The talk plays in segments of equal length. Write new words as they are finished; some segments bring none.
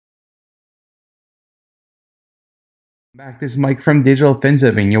Back, this is Mike from Digital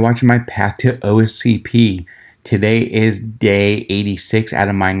Offensive, and you're watching my path to OSCP. Today is day 86 out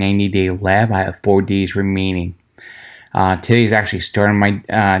of my 90-day lab. I have 4 days remaining. Today is actually starting my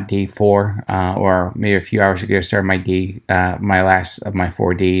day 4, or maybe a few hours ago, started my day, my last of my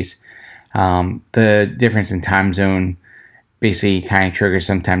 4 days. The difference in time zone basically kind of triggers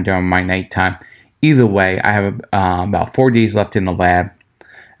sometime during my nighttime. Either way, I have about 4 days left in the lab.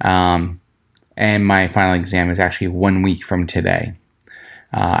 And my final exam is actually 1 week from today.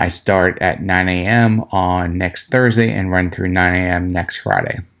 I start at 9 a.m. on next Thursday and run through 9 a.m. next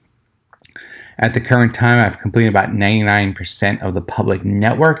Friday. At the current time, I've completed about 99% of the public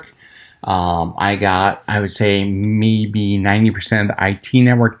network. I would say, maybe 90% of the IT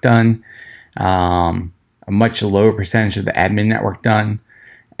network done, a much lower percentage of the admin network done,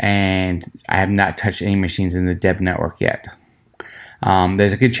 and I have not touched any machines in the dev network yet.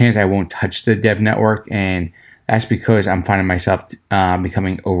 There's a good chance I won't touch the dev network, and that's because I'm finding myself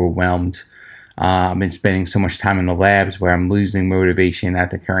becoming overwhelmed. I've been spending so much time in the labs where I'm losing motivation at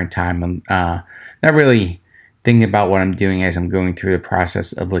the current time. I'm not really thinking about what I'm doing as I'm going through the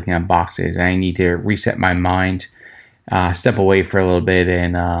process of looking at boxes, and I need to reset my mind, step away for a little bit,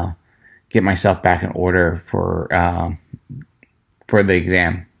 and get myself back in order for the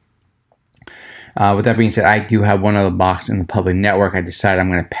exam. With that being said, I do have one other box in the public network. I decided I'm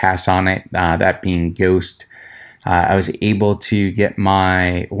going to pass on it, that being Ghost. I was able to get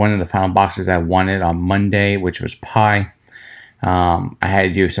one of the final boxes I wanted on Monday, which was Pi. I had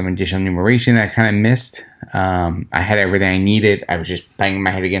to do some additional enumeration that I kind of missed. I had everything I needed. I was just banging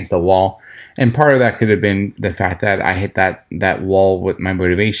my head against the wall. And part of that could have been the fact that I hit that wall with my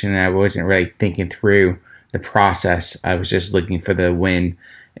motivation, and I wasn't really thinking through the process. I was just looking for the win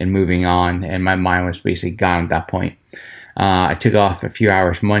and moving on, and my mind was basically gone at that point. I took off a few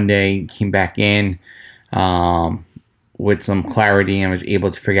hours Monday, came back in with some clarity, and was able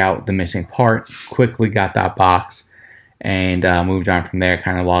to figure out the missing part. Quickly got that box and moved on from there.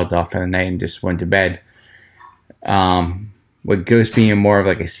 Kind of logged off for the night and just went to bed. With Ghost being more of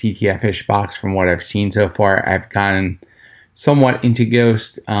like a CTF-ish box from what I've seen so far, I've gotten somewhat into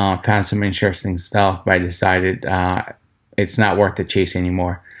Ghost, found some interesting stuff, but I decided it's not worth the chase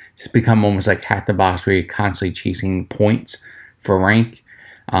anymore. It's become almost like hack the box where you're constantly chasing points for rank.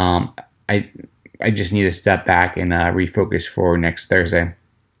 I just need to step back and refocus for next Thursday.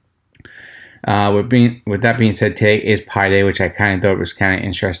 With that being said, today is Pi Day, which I kind of thought was kind of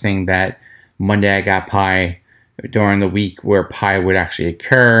interesting that Monday I got Pi during the week where Pi would actually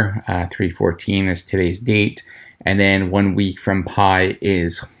occur. 3/14 is today's date. And then 1 week from Pi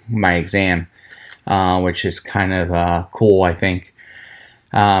is my exam, which is kind of cool, I think.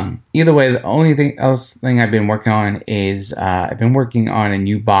 Either way, the only thing I've been working on is I've been working on a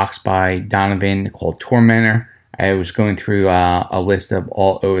new box by Donovan called Tormentor. I was going through a list of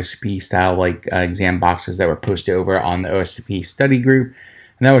all OSCP style exam boxes that were posted over on the OSCP study group,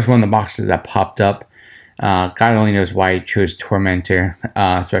 and that was one of the boxes that popped up. God only knows why I chose Tormentor,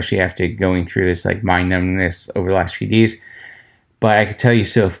 especially after going through this mind numbness over the last few days. But I can tell you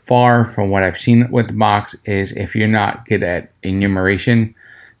so far from what I've seen with the box is if you're not good at enumeration,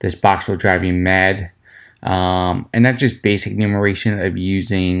 this box will drive you mad. And not just basic enumeration of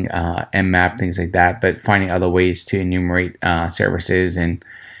using mmap, things like that, but finding other ways to enumerate services and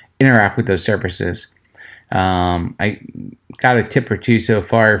interact with those services. I got a tip or two so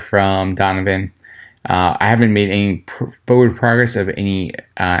far from Donovan. I haven't made any forward progress of any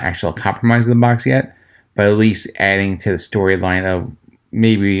actual compromise of the box yet, but at least adding to the storyline of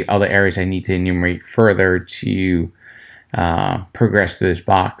maybe other areas I need to enumerate further to progress through this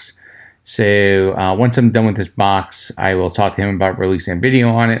box. So once I'm done with this box, I will talk to him about releasing a video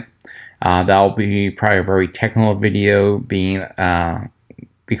on it. That'll be probably a very technical video, being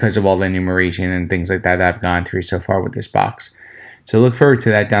because of all the enumeration and things like that I've gone through so far with this box. So look forward to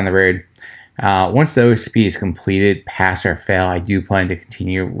that down the road. Once the OSCP is completed, pass or fail, I do plan to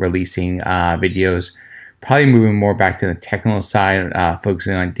continue releasing videos, probably moving more back to the technical side,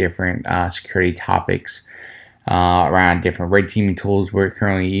 focusing on different security topics around different red teaming tools we're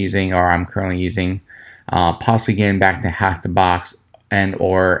currently using, or I'm currently using, possibly getting back to hack the box and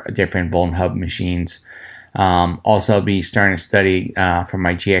or different Vuln Hub machines. Also, I'll be starting to study for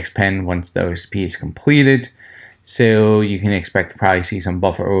my GX pen once the OSCP is completed. So you can expect to probably see some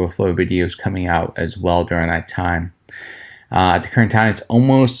buffer overflow videos coming out as well during that time. At the current time, it's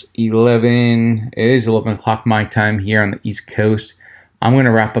almost 11. It is 11 o'clock my time here on the East Coast. I'm going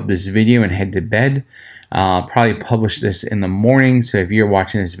to wrap up this video and head to bed. Probably publish this in the morning. So if you're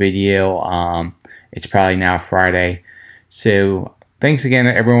watching this video, it's probably now Friday. So thanks again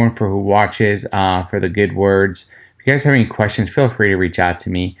to everyone who watches, for the good words. If you guys have any questions, feel free to reach out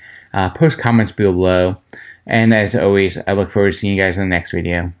to me. Post comments below. And as always, I look forward to seeing you guys in the next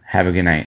video. Have a good night.